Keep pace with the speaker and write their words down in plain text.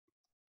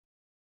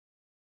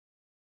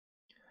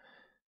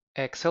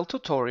Excel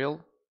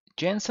tutorial,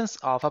 Jensens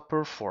Alpha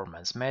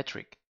performance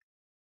metric.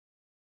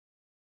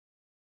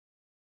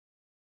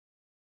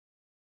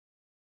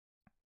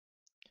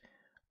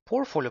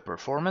 Portfolio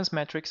performance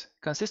metrics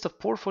consist of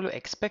portfolio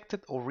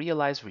expected or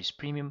realized risk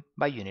premium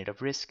by unit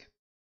of risk.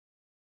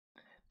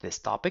 This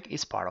topic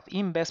is part of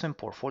investment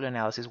portfolio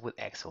analysis with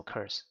Excel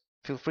course.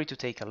 Feel free to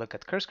take a look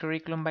at course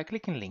curriculum by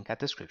clicking link at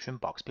description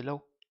box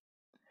below.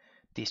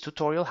 This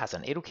tutorial has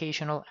an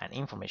educational and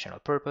informational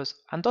purpose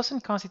and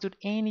doesn't constitute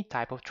any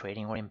type of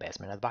trading or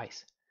investment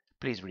advice.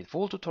 Please read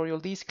full tutorial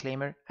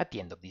disclaimer at the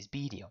end of this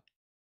video.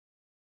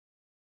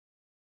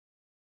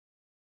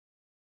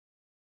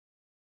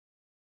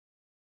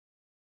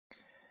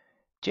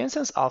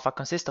 Jensen's alpha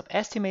consists of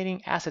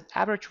estimating asset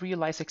average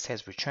realized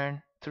excess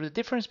return through the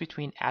difference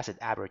between asset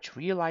average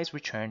realized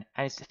return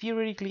and its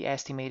theoretically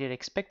estimated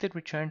expected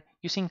return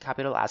using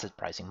capital asset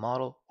pricing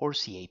model, or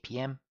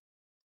CAPM.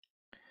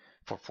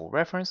 For full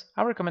reference,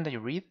 I recommend that you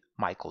read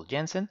Michael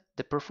Jensen,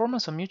 The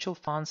Performance of Mutual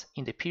Funds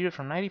in the Period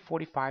from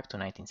 1945 to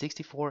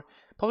 1964,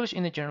 published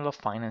in the Journal of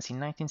Finance in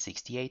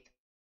 1968.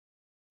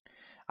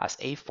 As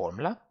a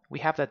formula, we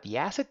have that the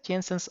asset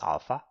Jensen's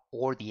alpha,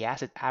 or the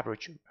asset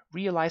average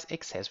realized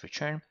excess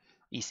return,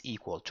 is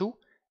equal to,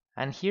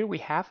 and here we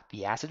have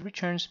the asset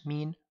returns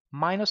mean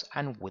minus,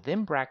 and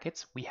within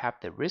brackets we have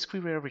the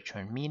risk-free rate of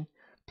return mean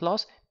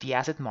plus the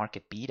asset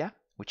market beta,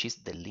 which is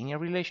the linear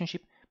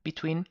relationship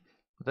between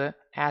the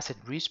asset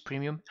risk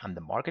premium and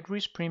the market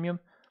risk premium,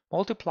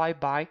 multiplied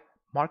by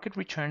market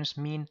returns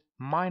mean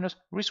minus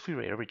risk-free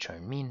rate of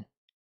return mean.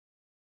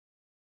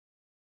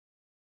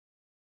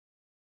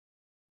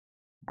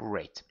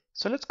 Great.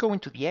 So let's go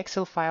into the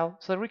Excel file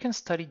so that we can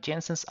study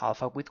Jensen's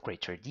alpha with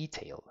greater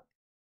detail.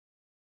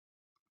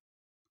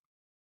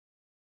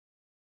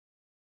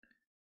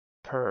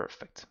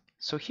 Perfect.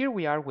 So here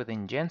we are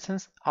within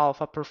Jensen's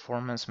alpha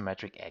performance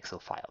metric Excel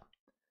file.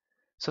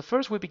 So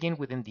first we begin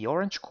within the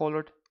orange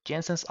colored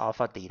Jensen's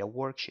alpha data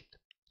worksheet.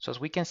 So as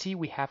we can see,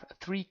 we have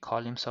 3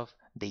 columns of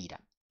data.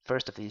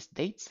 First of these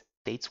dates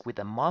with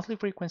a monthly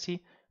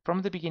frequency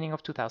from the beginning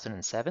of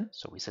 2007,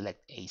 so we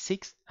select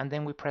A6 and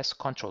then we press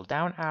Ctrl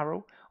down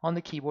arrow on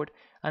the keyboard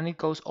and it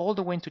goes all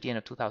the way to the end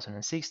of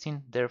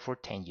 2016, therefore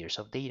 10 years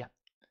of data.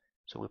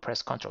 So we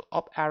press Ctrl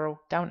up arrow,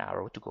 down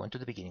arrow to go into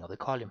the beginning of the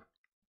column.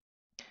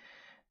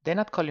 Then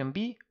at column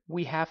B,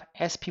 we have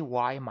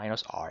SPY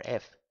minus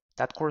RF.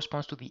 That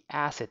corresponds to the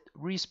asset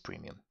risk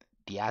premium.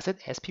 The asset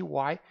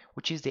SPY,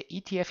 which is the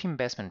ETF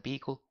investment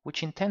vehicle,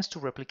 which intends to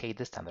replicate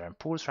the Standard &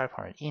 Poor's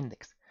 500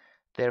 index.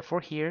 Therefore,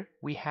 here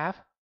we have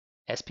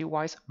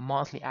SPY's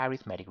monthly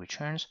arithmetic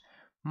returns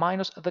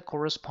minus the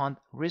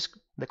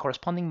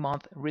corresponding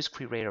month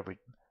risk-free rate of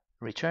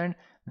return,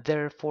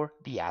 therefore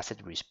the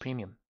asset risk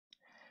premium.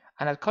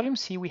 And at column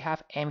C, we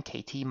have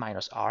MKT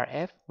minus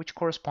RF, which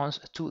corresponds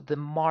to the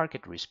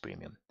market risk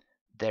premium.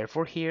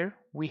 Therefore, here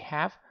we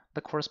have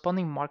the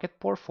corresponding market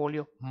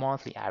portfolio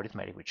monthly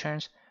arithmetic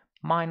returns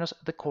minus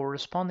the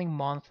corresponding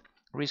month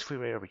risk-free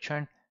rate of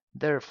return,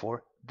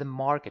 therefore the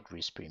market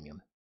risk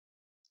premium.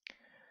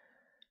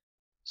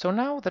 So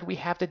now that we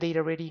have the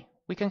data ready,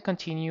 we can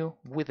continue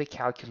with the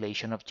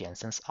calculation of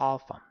Jensen's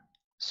alpha.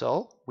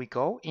 So we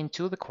go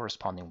into the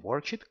corresponding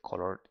worksheet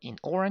colored in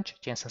orange,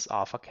 Jensen's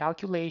alpha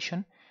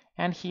calculation,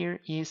 and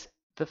here is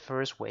the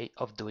first way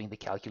of doing the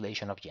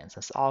calculation of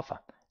Jensen's alpha.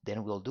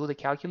 Then we'll do the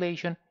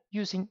calculation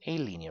using a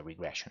linear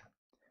regression.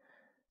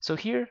 So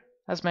here,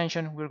 as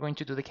mentioned, we're going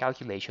to do the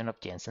calculation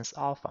of Jensen's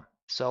alpha.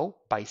 So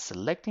by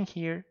selecting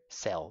here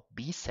cell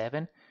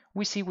B7,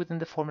 we see within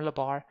the formula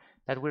bar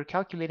that we're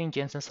calculating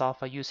Jensen's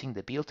alpha using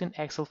the built-in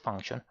Excel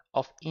function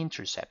of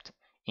intercept,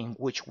 in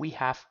which we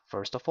have,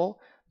 first of all,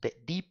 the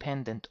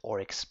dependent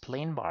or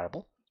explained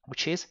variable,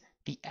 which is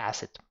the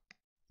asset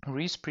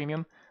risk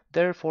premium,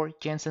 therefore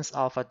Jensen's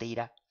alpha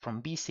data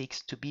from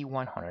B6 to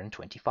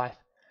B125,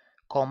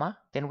 comma,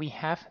 then we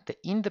have the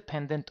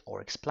independent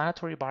or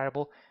explanatory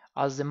variable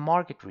as the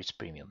market risk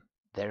premium,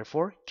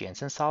 therefore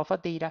Jensen's alpha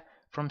data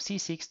from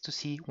C6 to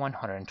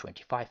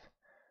C125.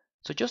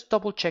 So just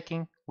double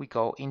checking, we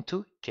go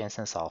into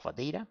Jensen's alpha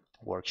data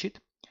worksheet,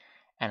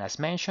 and as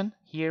mentioned,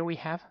 here we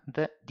have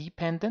the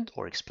dependent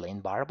or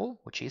explained variable,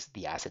 which is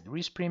the asset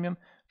risk premium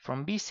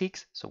from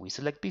B6, so we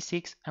select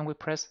B6 and we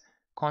press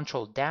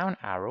Ctrl down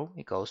arrow,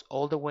 it goes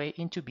all the way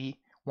into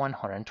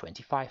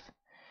B125.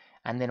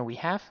 And then we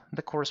have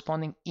the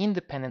corresponding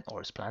independent or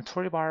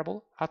explanatory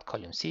variable at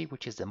column C,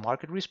 which is the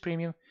market risk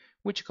premium,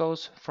 which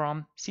goes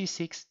from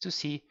C6 to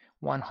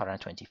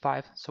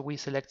C125. So we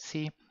select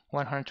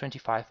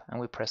C125 and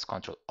we press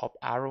Ctrl up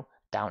arrow,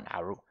 down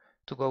arrow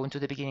to go into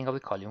the beginning of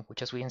the column,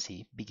 which as we can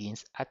see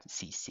begins at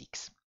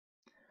C6.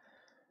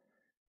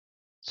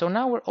 So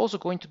now we're also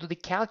going to do the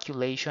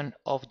calculation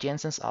of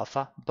Jensen's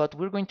alpha, but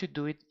we're going to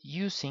do it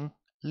using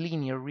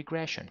linear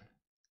regression.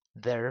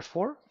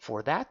 Therefore,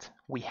 for that,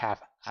 we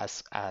have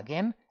as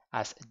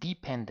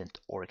dependent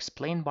or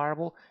explained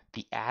variable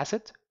the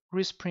asset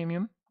risk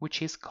premium,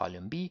 which is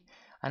column B,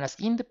 and as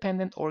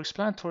independent or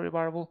explanatory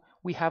variable,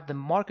 we have the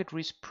market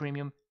risk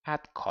premium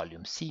at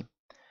column C.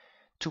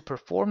 To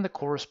perform the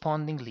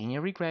corresponding linear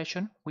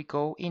regression, we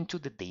go into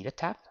the Data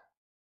tab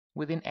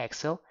within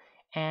Excel,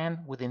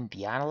 and within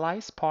the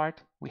Analyze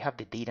part, we have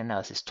the Data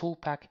Analysis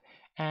Toolpack,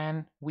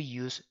 and we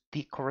use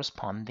the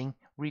corresponding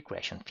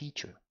regression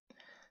feature.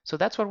 So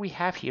that's what we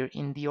have here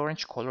in the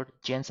orange colored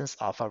Jensens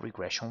Alpha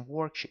regression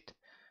worksheet.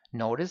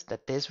 Notice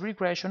that this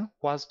regression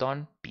was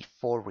done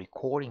before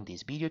recording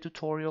this video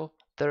tutorial,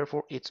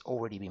 therefore it's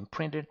already been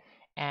printed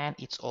and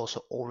it's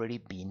also already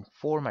been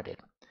formatted.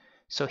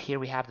 So here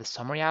we have the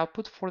summary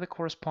output for the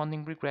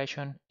corresponding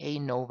regression,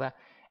 ANOVA,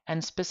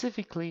 and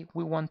specifically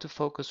we want to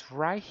focus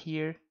right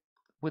here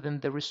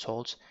within the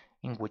results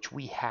in which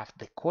we have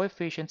the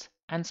coefficients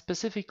and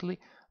specifically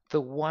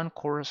the one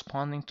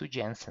corresponding to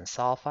Jensens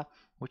Alpha,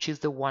 which is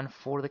the one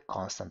for the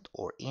constant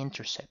or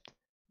intercept.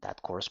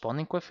 That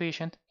corresponding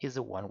coefficient is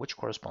the one which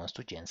corresponds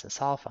to Jensens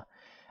Alpha.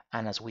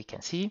 And as we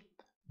can see,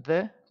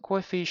 the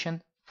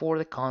coefficient for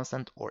the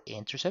constant or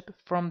intercept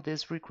from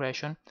this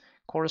regression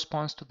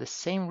corresponds to the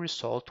same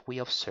result we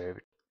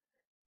observed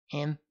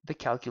in the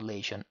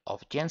calculation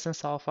of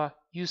Jensens Alpha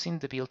using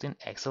the built-in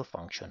Excel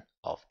function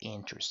of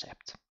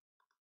intercept.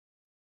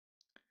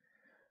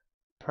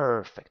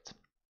 Perfect.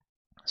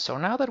 So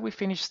now that we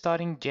finished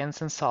studying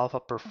Jensens Alpha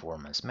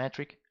performance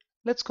metric,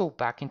 let's go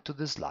back into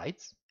the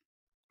slides.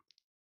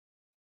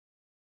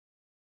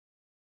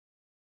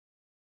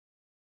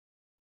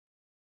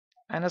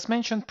 And as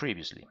mentioned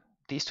previously,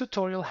 this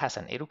tutorial has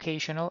an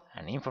educational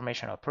and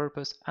informational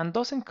purpose and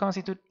doesn't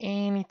constitute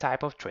any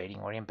type of trading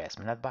or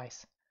investment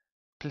advice.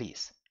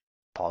 Please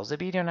pause the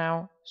video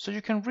now so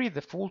you can read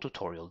the full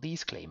tutorial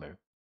disclaimer.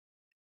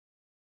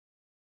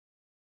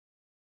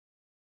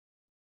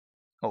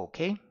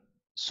 Okay,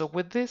 so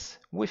with this,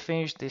 we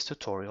finish this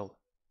tutorial.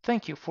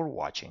 Thank you for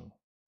watching.